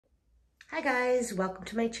Hi guys, welcome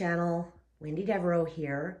to my channel. Wendy Devereaux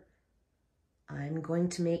here. I'm going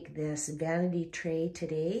to make this vanity tray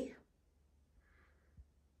today.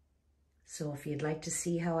 So if you'd like to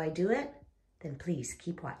see how I do it, then please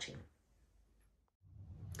keep watching.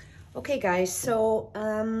 Okay guys, so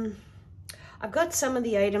I've got some of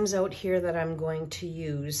the items out here that I'm going to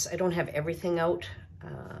use. I don't have everything out,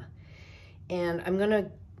 and I'm gonna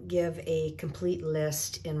give a complete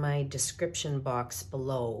list in my description box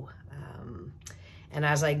below. And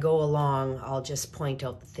as I go along, I'll just point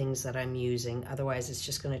out the things that I'm using. Otherwise, it's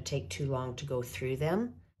just going to take too long to go through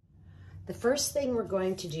them. The first thing we're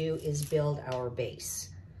going to do is build our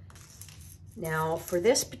base. Now, for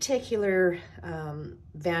this particular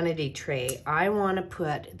vanity tray, I want to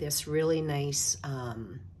put this really nice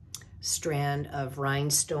strand of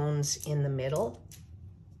rhinestones in the middle.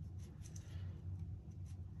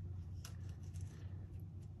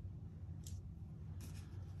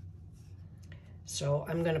 So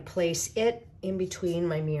I'm going to place it in between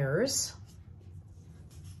my mirrors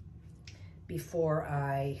before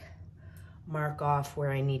I mark off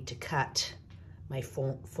where I need to cut my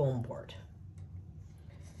foam board.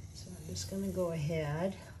 So I'm just going to go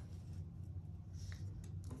ahead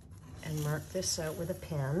and mark this out with a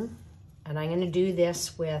pen. And I'm going to do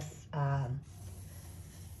this with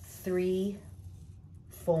 3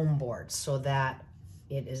 foam boards so that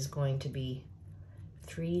it is going to be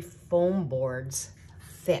 3 foam boards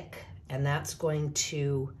thick, and that's going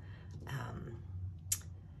to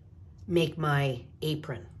make my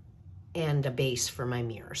apron and a base for my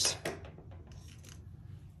mirrors.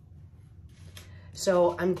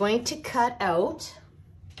 So I'm going to cut out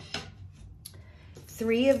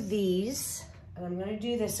 3 of these, and I'm going to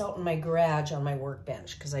do this out in my garage on my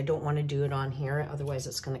workbench because I don't want to do it on here, otherwise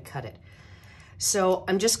it's going to cut it. So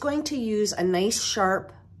I'm just going to use a nice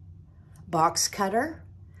sharp box cutter,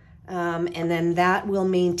 and then that will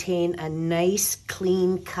maintain a nice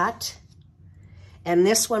clean cut. And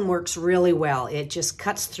this one works really well. It just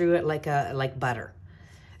cuts through it like butter.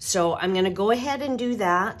 So I'm going to go ahead and do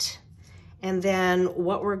that. And then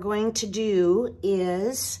what we're going to do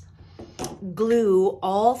is glue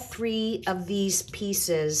all 3 of these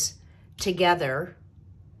pieces together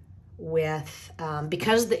with,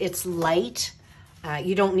 because it's light,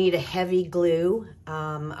 you don't need a heavy glue.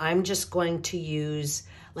 I'm just going to use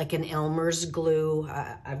like an Elmer's glue.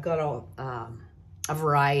 I've got a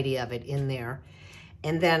variety of it in there.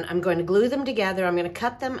 And then I'm going to glue them together. I'm going to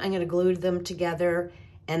cut them, I'm going to glue them together,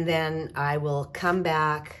 and then I will come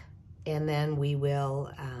back and then we will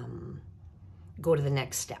go to the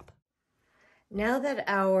next step. Now that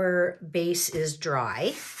our base is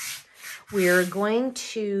dry, we're going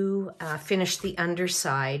to finish the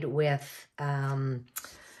underside with,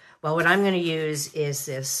 well, what I'm going to use is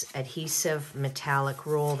this adhesive metallic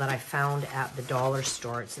roll that I found at the dollar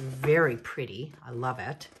store. It's very pretty. I love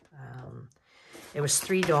it. It was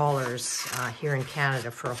 $3 here in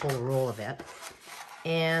Canada for a whole roll of it.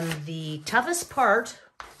 And the toughest part,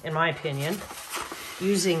 in my opinion,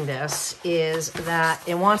 using this is that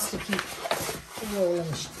it wants to keep rolling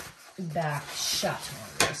back shut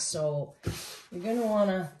on this. So you're going to want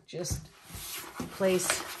to just place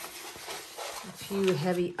a few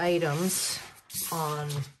heavy items on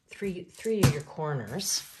three of your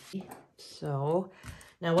corners. So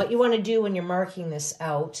now what you want to do when you're marking this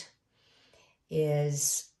out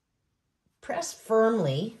is press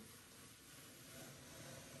firmly,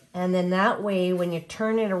 and then that way when you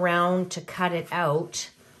turn it around to cut it out,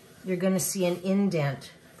 you're going to see an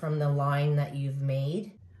indent from the line that you've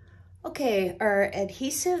made. Okay, our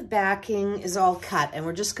adhesive backing is all cut, and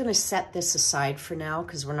we're just going to set this aside for now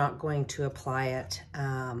because we're not going to apply it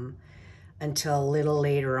until a little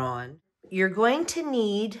later on. You're going to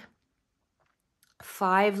need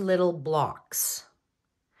 5 little blocks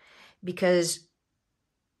because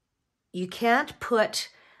you can't put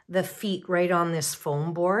the feet right on this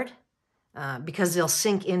foam board because they'll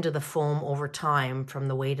sink into the foam over time from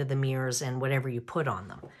the weight of the mirrors and whatever you put on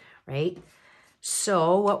them, right?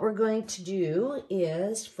 So what we're going to do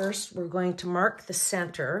is first we're going to mark the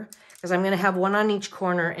center because I'm going to have 1 on each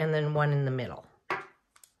corner and then 1 in the middle.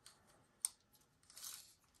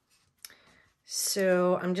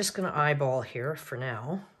 So I'm just going to eyeball here for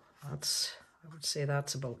now. I would say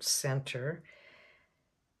that's about center.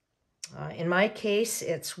 In my case,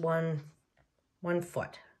 it's one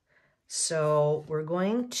foot. So we're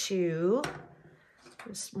going to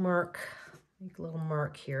just make a little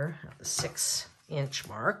mark here at the 6-inch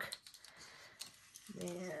mark.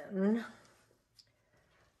 Then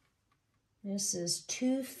this is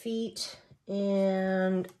 2 feet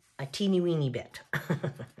and a teeny weeny bit.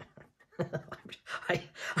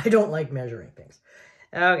 I don't like measuring things.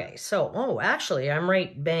 Okay, so, oh, actually, I'm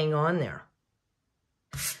right bang on there.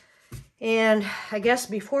 And I guess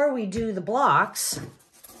before we do the blocks,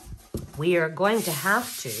 we are going to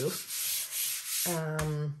have to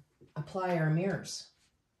apply our mirrors.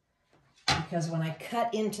 Because when I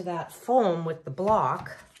cut into that foam with the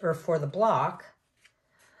block, or for the block,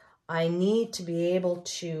 I need to be able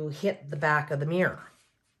to hit the back of the mirror.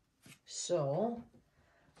 So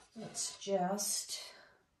let's just,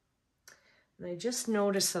 and I just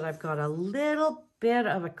noticed that I've got a little bit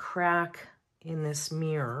of a crack in this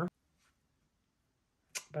mirror.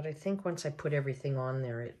 But I think once I put everything on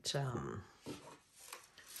there,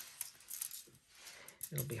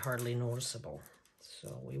 it'll be hardly noticeable.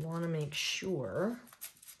 So we want to make sure,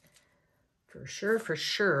 for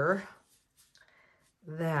sure,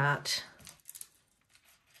 that,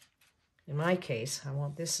 in my case, I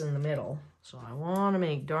want this in the middle. So I want to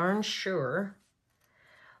make darn sure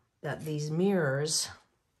that these mirrors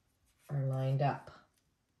are lined up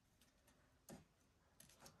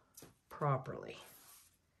properly.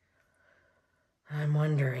 I'm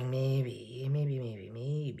wondering maybe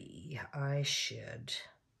I should.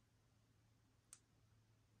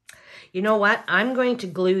 You know what? I'm going to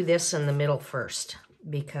glue this in the middle first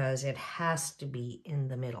because it has to be in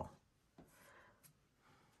the middle.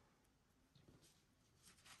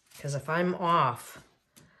 Because if I'm off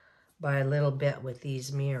by a little bit with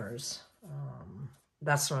these mirrors,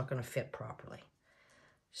 that's not going to fit properly.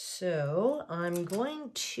 So I'm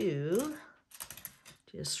going to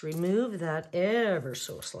just remove that ever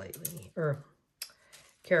so slightly, or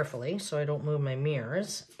carefully, so I don't move my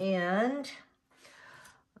mirrors. And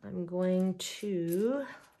I'm going to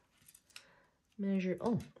measure.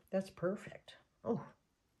 Oh, that's perfect. Oh,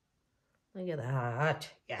 look at that.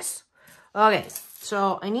 Yes. Okay,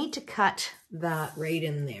 so I need to cut that right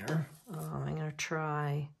in there. I'm going to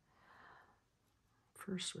try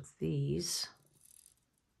first with these.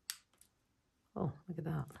 Oh, look at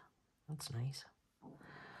that. That's nice.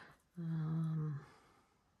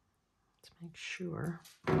 Let's make sure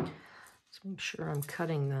I'm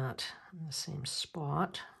cutting that in the same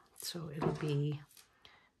spot. So it'll be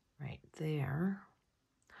right there.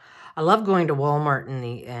 I love going to Walmart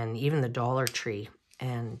and even the Dollar Tree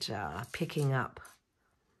and picking up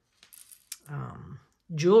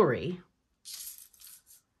jewelry,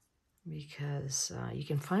 because you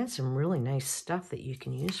can find some really nice stuff that you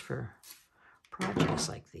can use for projects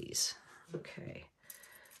like these. Okay,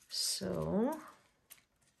 so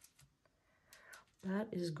that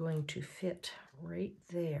is going to fit right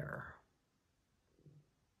there.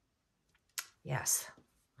 Yes.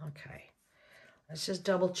 Okay. Let's just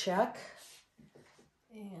double check.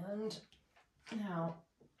 And now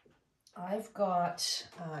I've got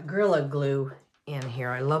Gorilla Glue in here.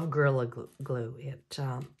 I love Gorilla Glue.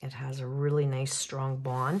 It has a really nice strong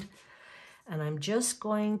bond. And I'm just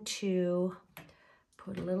going to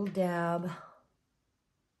put a little dab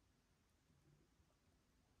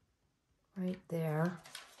right there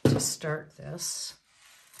to start this.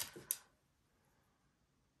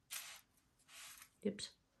 Oops,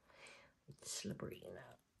 it's slippery now.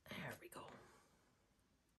 There we go.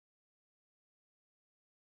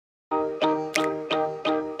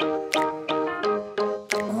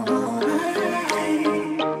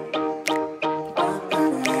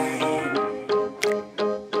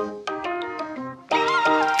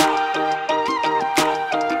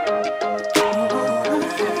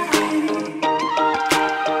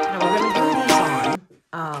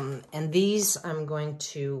 And these I'm going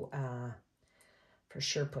to for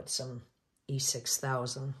sure put some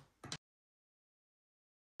E6000.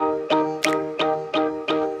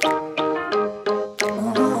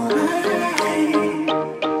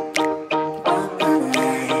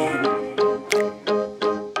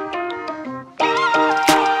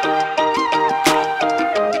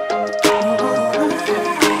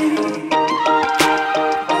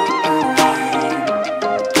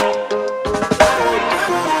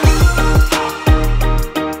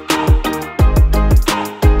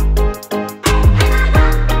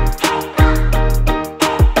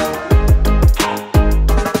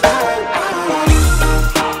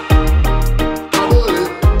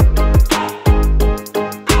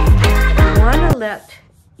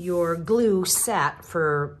 Your glue set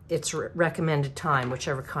for its recommended time,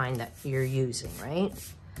 whichever kind that you're using, right?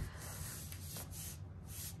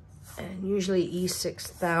 And usually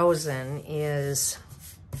E6000 is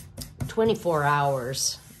 24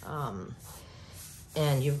 hours,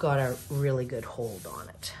 and you've got a really good hold on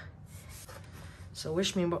it. So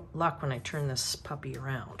wish me luck when I turn this puppy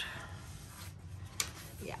around.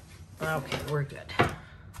 Yeah, okay, we're good.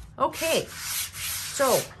 Okay,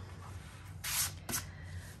 so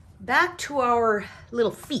back to our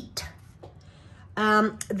little feet.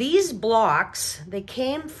 These blocks, they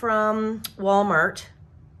came from Walmart,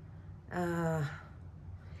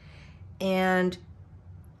 and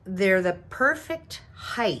they're the perfect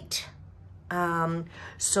height,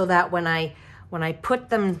 so that when I put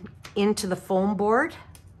them into the foam board,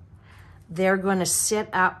 they're going to sit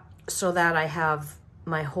up so that I have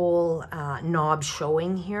my whole knob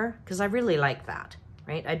showing here, because I really like that,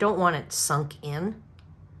 right? I don't want it sunk in.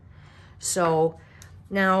 So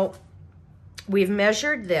now we've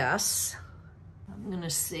measured this. I'm going to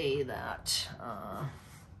say that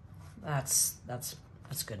that's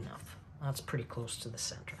good enough. That's pretty close to the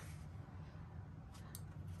center.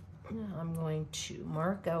 Now I'm going to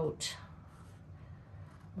mark out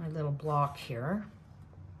my little block here.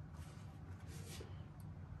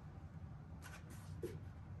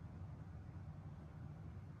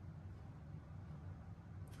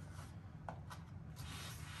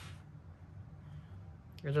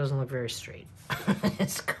 It doesn't look very straight.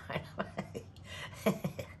 It's kind of,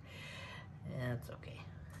 that's okay.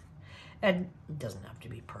 It doesn't have to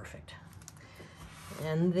be perfect.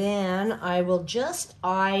 And then I will just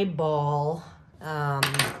eyeball, I'm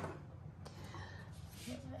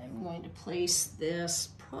going to place this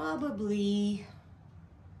probably,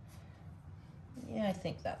 yeah, I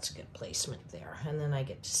think that's a good placement there. And then I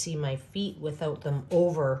get to see my feet without them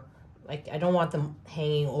over, like I don't want them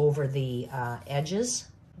hanging over the edges.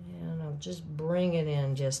 And I'll just bring it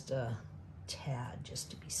in just a tad,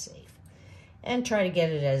 just to be safe. And try to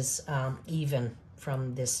get it as even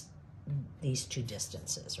from these two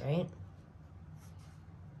distances, right?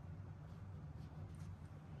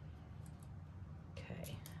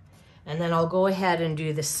 Okay. And then I'll go ahead and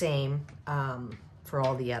do the same for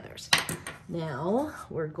all the others. Now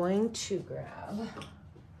we're going to grab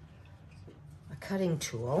a cutting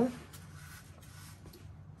tool.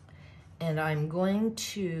 And I'm going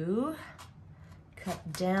to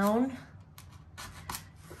cut down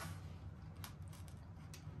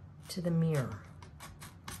to the mirror,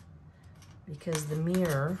 because the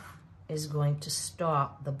mirror is going to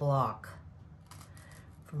stop the block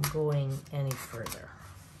from going any further.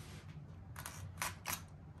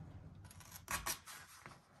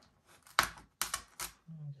 I'll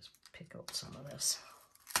just pick out some of this.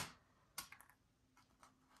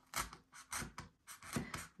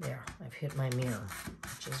 There, I've hit my mirror,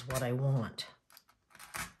 which is what I want.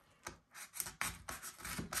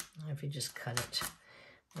 If you just cut it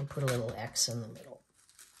and put a little X in the middle,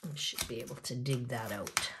 you should be able to dig that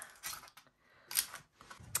out.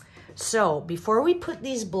 So before we put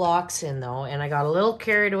these blocks in though, and I got a little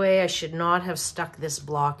carried away, I should not have stuck this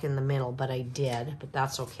block in the middle, but I did, but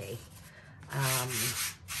that's okay.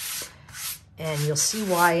 And you'll see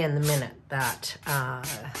why in the minute that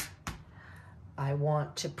I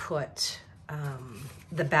want to put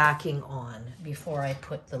the backing on before I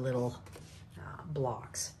put the little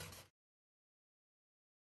blocks.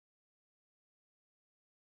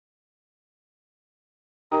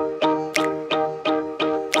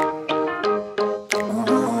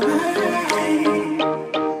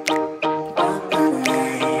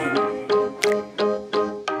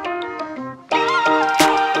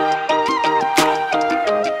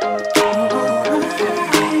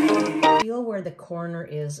 The corner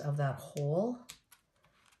is of that hole,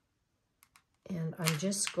 and I'm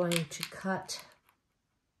just going to cut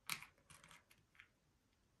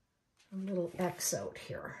a little X out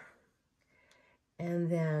here,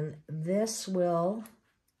 and then this will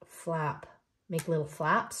flap, make little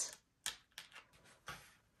flaps.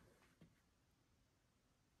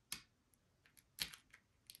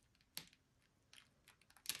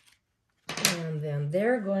 And then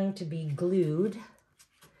they're going to be glued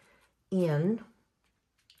in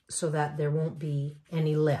so that there won't be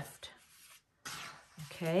any lift.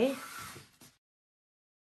 Okay.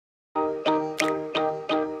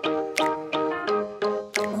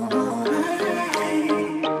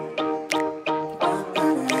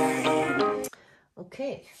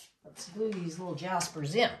 Okay, let's glue these little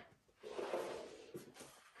jaspers in.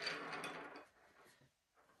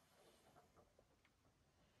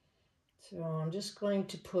 So I'm just going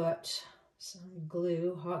to put some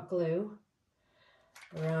glue, hot glue,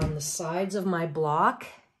 around the sides of my block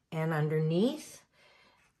and underneath.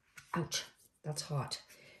 Ouch, that's hot.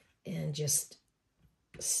 And just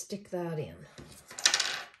stick that in.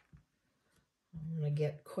 I'm going to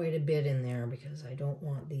get quite a bit in there because I don't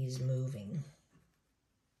want these moving.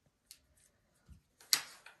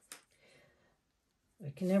 I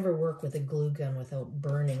can never work with a glue gun without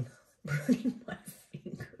burning my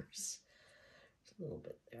fingers. So a little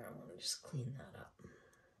bit there. I want to just clean that up.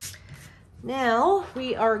 Now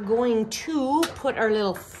we are going to put our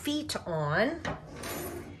little feet on,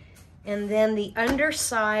 and then the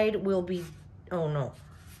underside will be, oh no,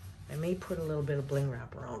 I may put a little bit of bling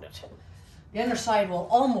wrap around it. The underside will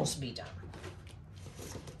almost be done.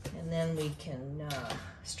 And then we can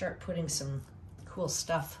start putting some cool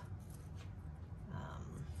stuff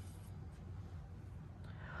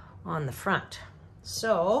on the front.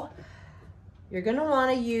 So you're gonna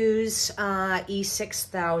wanna use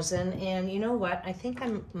E6000, and you know what? I think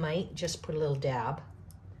I might just put a little dab.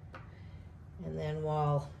 And then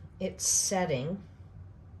while it's setting,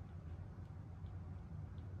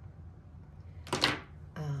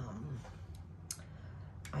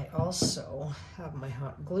 I also have my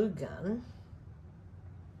hot glue gun.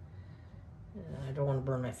 And I don't want to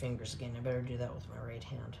burn my fingers again. I better do that with my right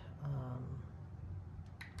hand.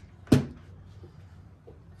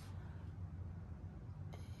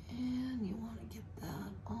 And you want to get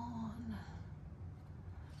that on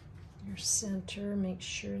your center. Make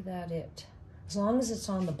sure that as long as it's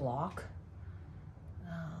on the block,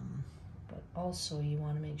 but also you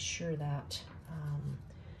want to make sure that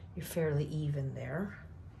you're fairly even there.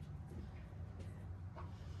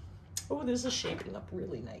 Oh, this is shaping up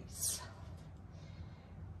really nice.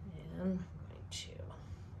 And I'm going to put a little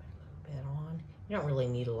bit on. You don't really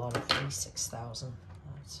need a lot of E6000.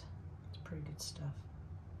 It's pretty good stuff.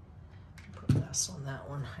 Put less on that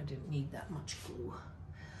one. I didn't need that much glue.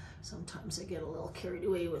 Sometimes I get a little carried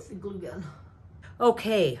away with the glue gun.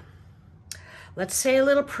 Okay, let's say a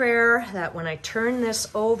little prayer that when I turn this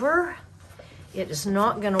over, it is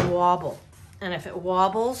not going to wobble. And if it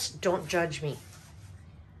wobbles, don't judge me.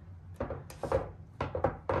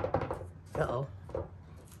 Uh-oh.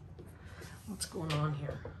 What's going on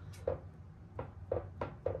here?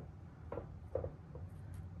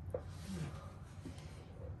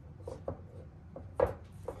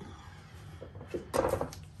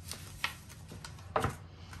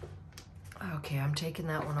 Okay, I'm taking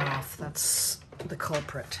that one off. That's the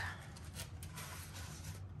culprit.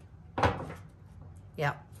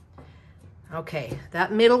 Yeah. Okay,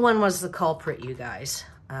 that middle one was the culprit, you guys.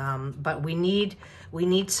 But we need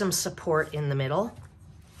some support in the middle.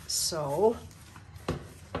 So,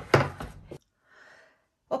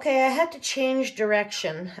 okay, I had to change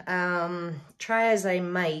direction. Try as I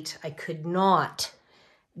might, I could not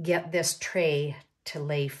get this tray to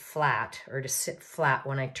lay flat or to sit flat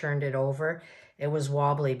when I turned it over. It was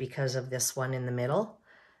wobbly because of this one in the middle.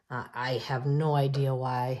 I have no idea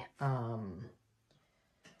why.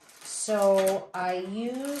 So I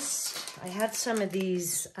had some of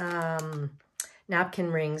these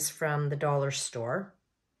napkin rings from the dollar store,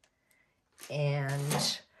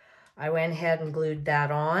 and I went ahead and glued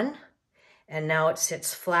that on, and now it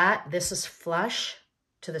sits flat. This is flush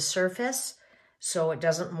to the surface, so it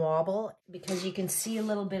doesn't wobble. Because you can see a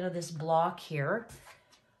little bit of this block here,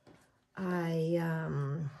 I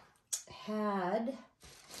had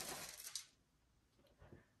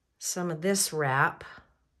some of this wrap.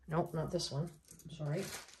 Nope, not this one. Sorry.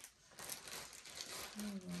 I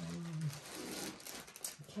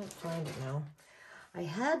can't find it now. I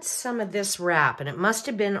had some of this wrap, and it must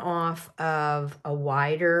have been off of a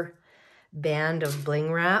wider band of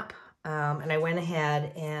bling wrap. And I went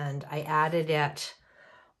ahead and I added it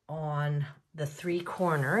on the 3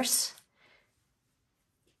 corners.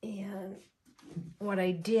 And what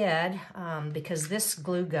I did, because this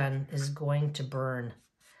glue gun is going to burn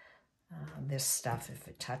this stuff if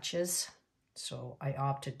it touches, so I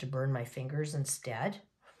opted to burn my fingers instead.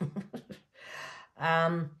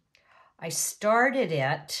 I started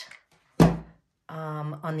it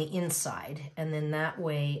on the inside, and then that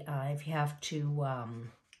way, if you have to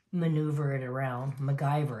maneuver it around,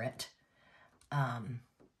 MacGyver it,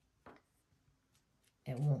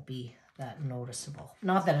 it won't be that noticeable.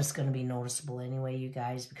 Not that it's going to be noticeable anyway, you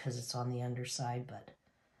guys, because it's on the underside, but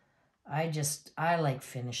I like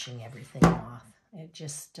finishing everything off. It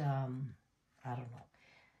just, I don't know.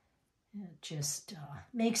 It just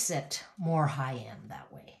makes it more high-end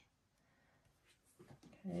that way.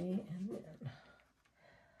 Okay, and then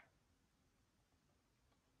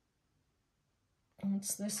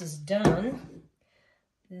once this is done,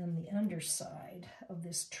 then the underside of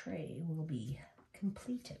this tray will be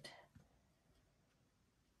completed.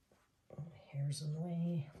 Oh, my hair's in the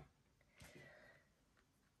way.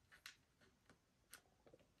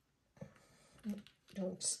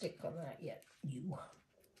 Don't stick on that yet, you.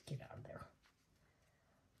 Get out of there.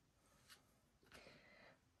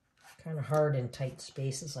 Kind of hard in tight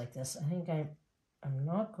spaces like this. I think I'm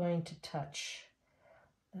not going to touch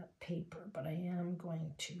that paper, but I am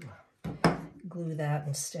going to glue that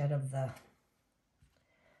instead of the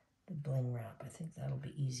bling wrap. I think that'll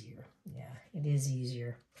be easier. Yeah, it is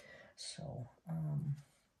easier. So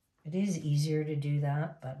it is easier to do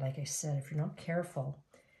that, but like I said, if you're not careful,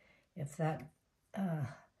 if that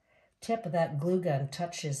tip of that glue gun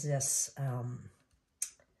touches this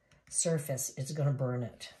surface, it's going to burn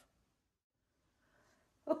it.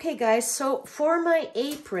 Okay guys, so for my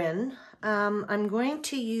apron, I'm going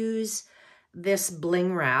to use this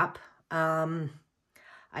bling wrap.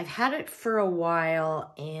 I've had it for a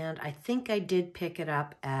while, and I think I did pick it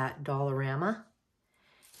up at Dollarama.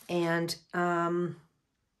 And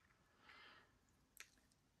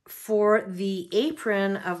for the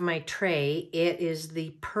apron of my tray, it is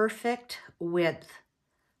the perfect width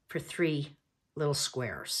for 3 little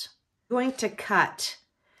squares. I'm going to cut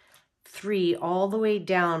 3 all the way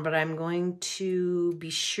down, but I'm going to be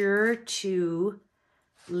sure to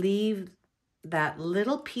leave that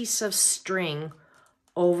little piece of string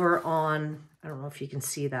over on, I don't know if you can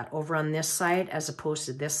see that, over on this side as opposed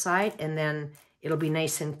to this side, and then it'll be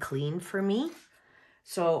nice and clean for me.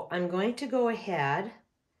 So I'm going to go ahead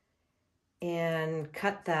and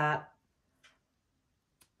cut that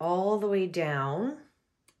all the way down.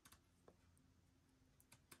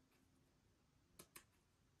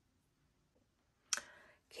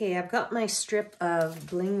 Okay, I've got my strip of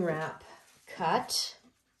bling wrap cut,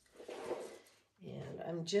 and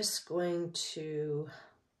I'm just going to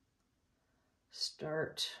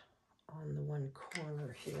start on the one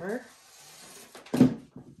corner here.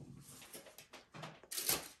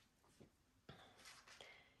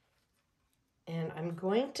 And I'm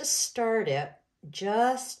going to start it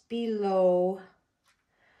just below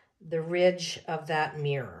the ridge of that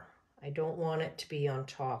mirror. I don't want it to be on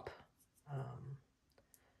top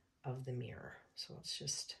of the mirror. So let's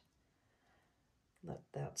just let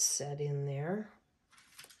that set in there.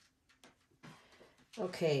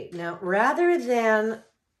 Okay, now rather than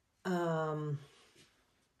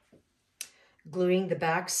gluing the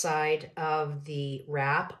back side of the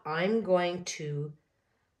wrap, I'm going to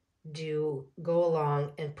go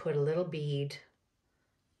along and put a little bead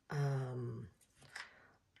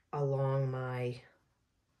along my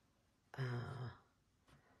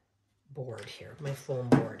board here, my foam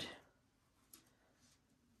board,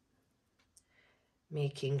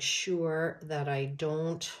 making sure that I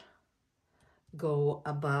don't go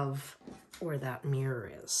above where that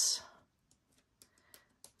mirror is.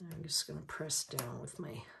 I'm just going to press down with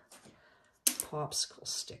my popsicle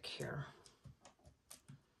stick here.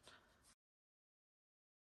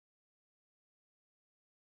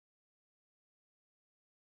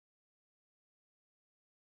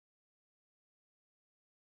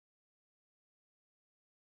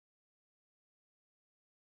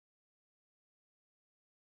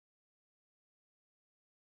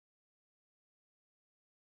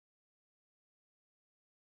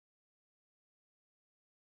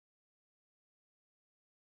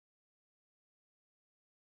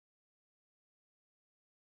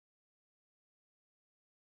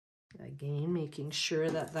 Again, making sure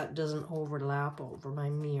that that doesn't overlap over my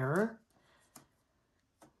mirror.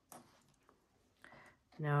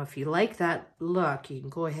 Now, if you like that look, you can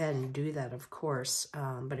go ahead and do that, of course.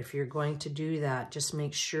 But if you're going to do that, just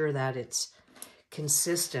make sure that it's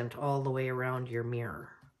consistent all the way around your mirror,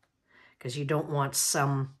 because you don't want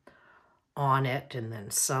some on it and then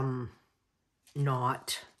some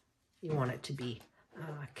not. You want it to be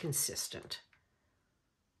consistent.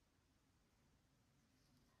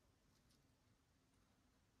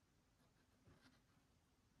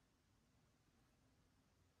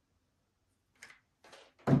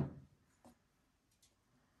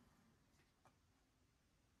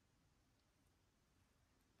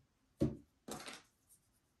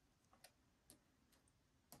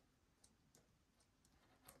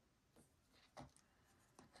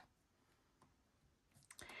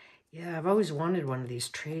 Yeah, I've always wanted one of these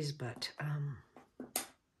trays, but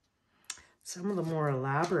some of the more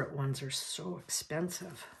elaborate ones are so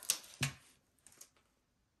expensive.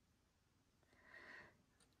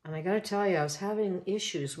 And I gotta tell you, I was having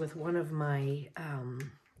issues with one of my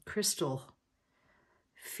crystal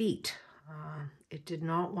feet. It did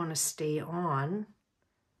not want to stay on,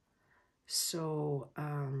 so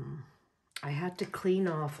I had to clean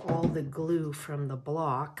off all the glue from the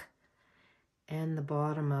block and the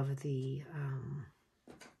bottom of the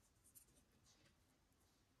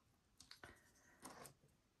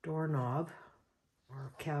doorknob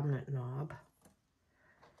or cabinet knob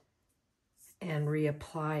and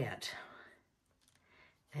reapply it.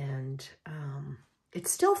 And it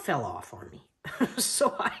still fell off on me.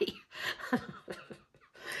 So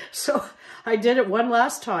I did it one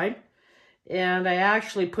last time, And I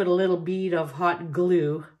actually put a little bead of hot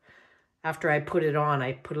glue. After I put it on,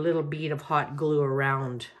 I put a little bead of hot glue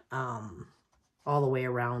around, all the way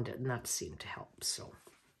around it, and that seemed to help, so.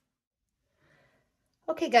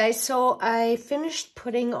 Okay guys, so I finished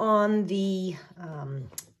putting on the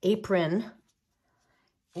apron,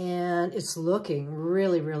 and it's looking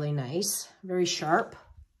really, really nice, very sharp.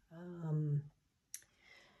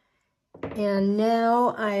 And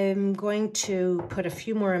now I'm going to put a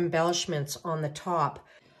few more embellishments on the top.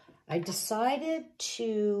 I decided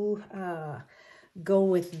to go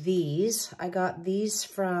with these. I got these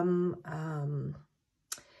from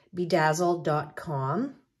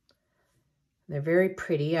bedazzled.com. They're very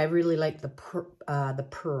pretty. I really like the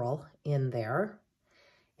pearl in there.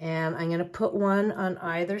 And I'm going to put one on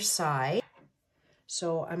either side.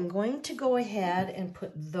 So I'm going to go ahead and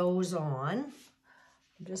put those on.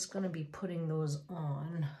 I'm just going to be putting those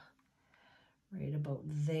on right about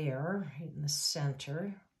there, right in the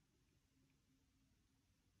center.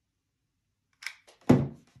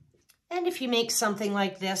 And if you make something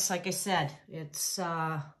like this, like I said, it's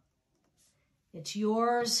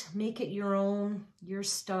yours. Make it your own, your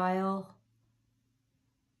style.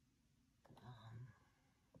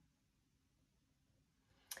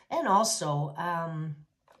 And also, I'm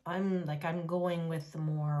going with the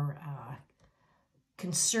more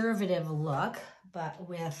conservative look, but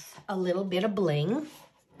with a little bit of bling.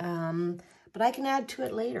 But I can add to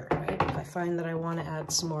it later, right? If I find that I want to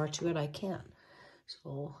add some more to it, I can.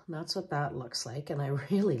 So that's what that looks like, and I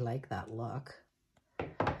really like that look. And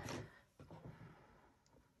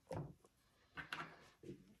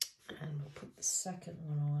we'll put the second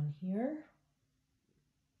one on here.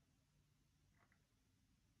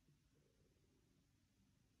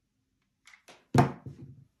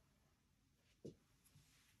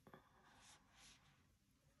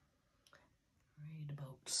 Right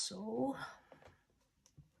about so.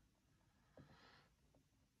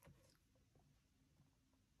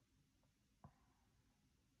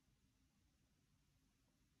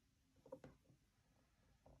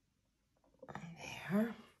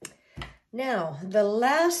 There. Now, the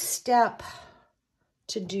last step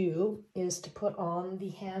to do is to put on the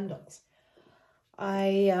handles.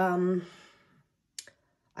 I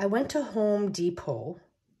went to Home Depot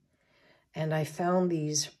and I found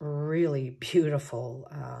these really beautiful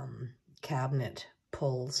cabinet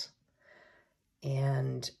pulls,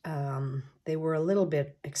 and they were a little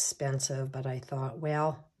bit expensive, but I thought,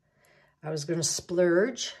 well, I was going to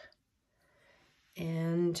splurge,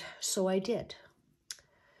 and so I did.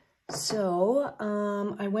 So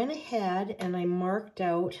I went ahead and I marked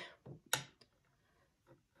out,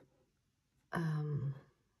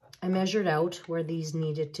 I measured out where these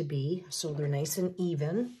needed to be, so they're nice and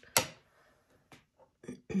even.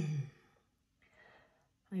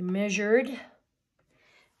 I measured,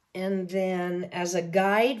 and then as a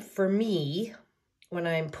guide for me, when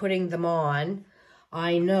I'm putting them on,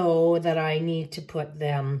 I know that I need to put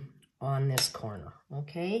them on this corner,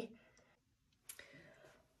 okay?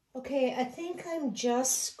 Okay, I think I'm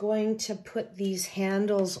just going to put these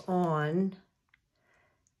handles on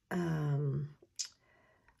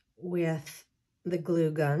with the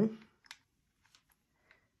glue gun.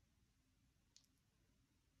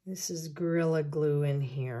 This is Gorilla Glue in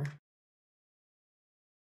here.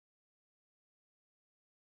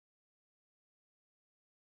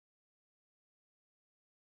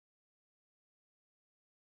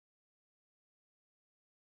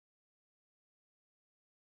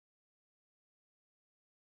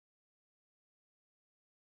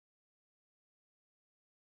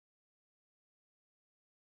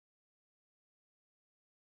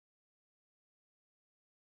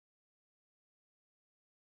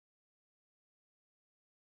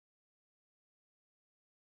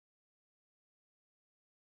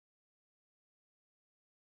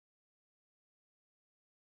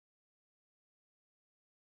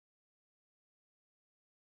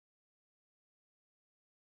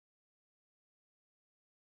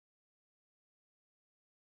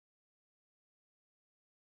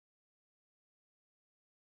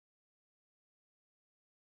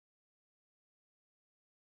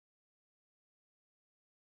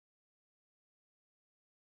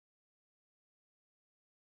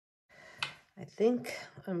 I think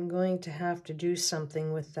I'm going to have to do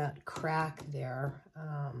something with that crack there.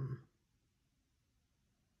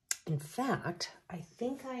 In fact, I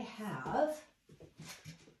think I have.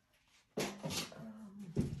 I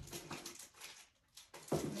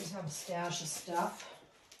just have a stash of stuff.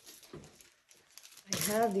 I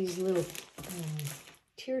have these little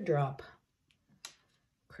teardrop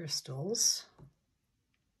crystals.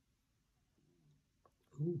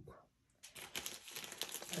 Ooh.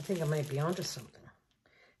 I think I might be onto something.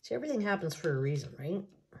 See, everything happens for a reason, right?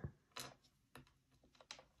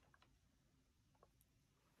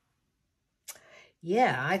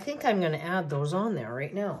 Yeah, I think I'm going to add those on there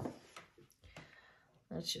right now.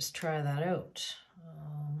 Let's just try that out.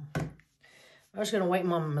 I was going to wipe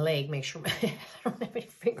them on my leg, make sure I don't have any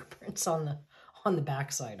fingerprints on the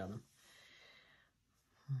back side of them.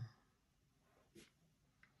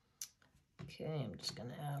 Okay, I'm just going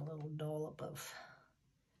to add a little dollop of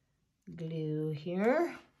glue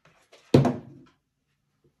here. And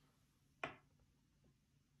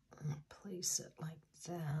place it like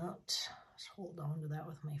that. Just hold on to that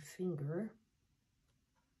with my finger.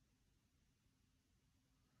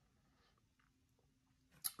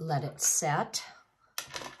 Let it set.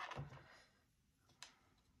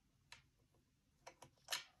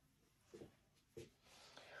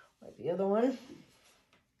 Like the other one.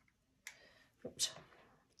 Oops.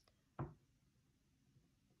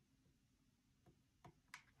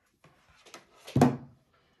 Do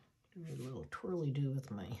a little twirly-do with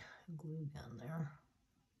my glue gun there.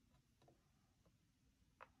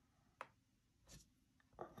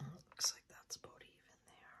 Looks like that's about even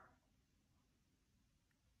there.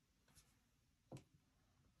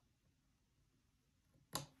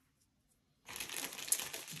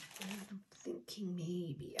 And I'm thinking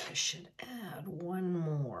maybe I should add one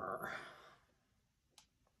more.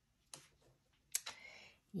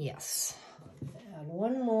 Yes, add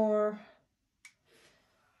one more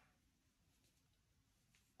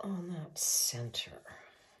on that center.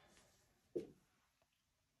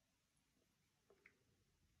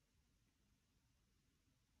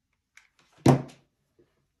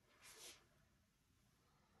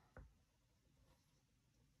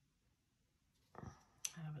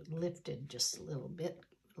 Have it lifted just a little bit,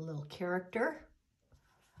 a little character.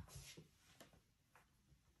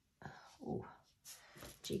 Oh,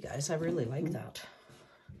 gee guys, I really like that.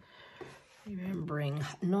 Remembering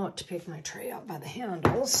not to pick my tray up by the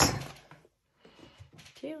handles.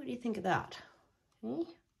 Okay, what do you think of that? Okay.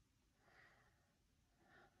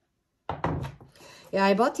 Yeah,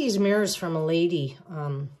 I bought these mirrors from a lady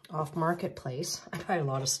off Marketplace. I buy a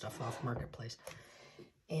lot of stuff off Marketplace.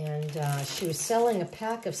 And she was selling a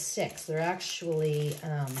pack of 6. They're actually,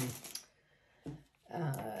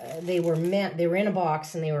 they were in a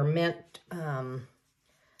box and they were meant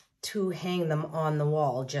to hang them on the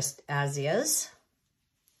wall just as is.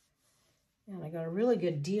 And I got a really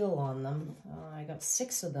good deal on them. I got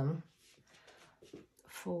 6 of them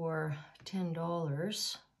for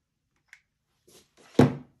 $10.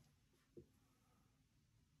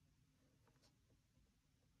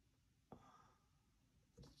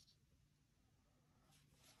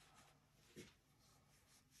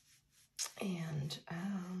 And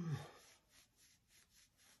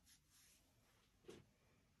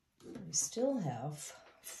we still have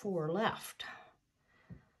 4 left.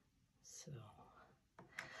 So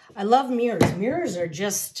I love mirrors. Mirrors are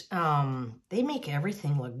just, they make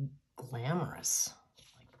everything look glamorous.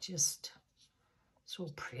 Like just so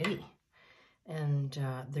pretty. And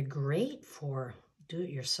they're great for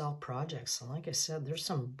do-it-yourself projects. And like I said, there's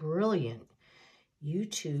some brilliant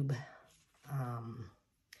YouTube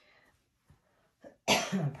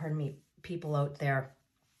pardon me, people out there.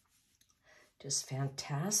 Just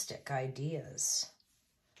fantastic ideas.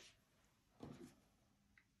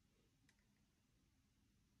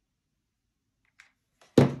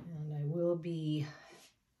 And I will be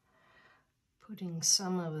putting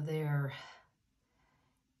some of their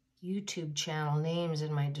YouTube channel names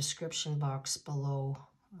in my description box below.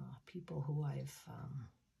 People who I've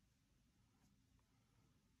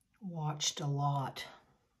watched a lot.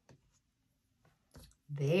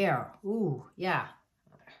 There. Ooh, yeah.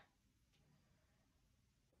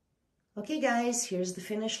 Okay, guys, here's the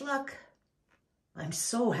finished look. I'm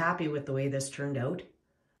so happy with the way this turned out.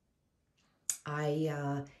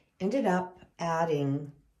 I ended up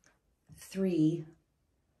adding 3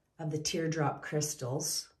 of the teardrop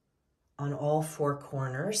crystals on all 4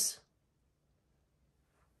 corners.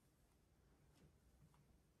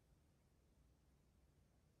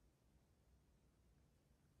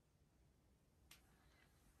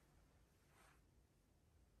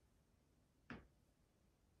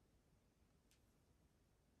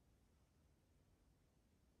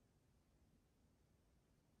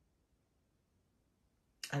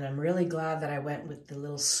 And I'm really glad that I went with the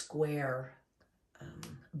little square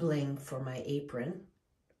bling for my apron.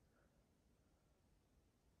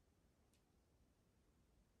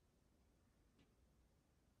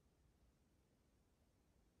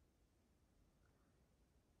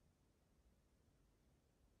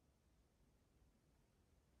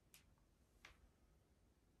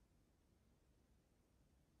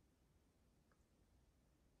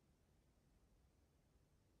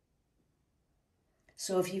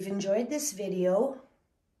 So if you've enjoyed this video,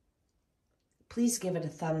 please give it a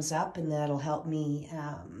thumbs up, and that'll help me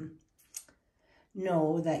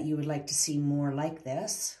know that you would like to see more like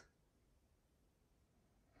this.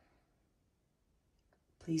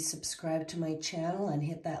 Please subscribe to my channel and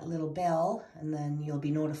hit that little bell, and then you'll be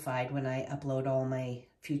notified when I upload all my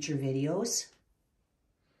future videos.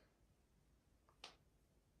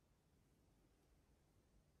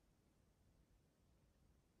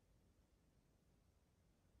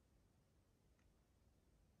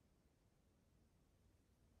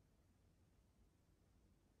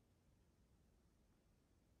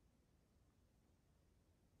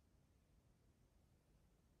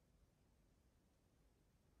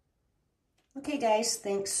 Okay guys,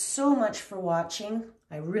 thanks so much for watching.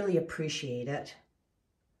 I really appreciate it.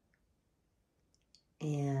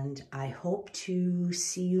 And I hope to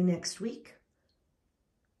see you next week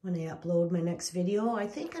when I upload my next video. I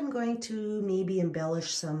think I'm going to maybe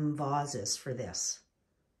embellish some vases for this.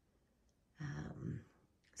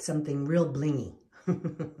 Something real blingy.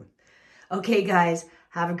 Okay guys,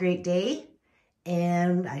 have a great day,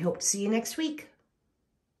 and I hope to see you next week.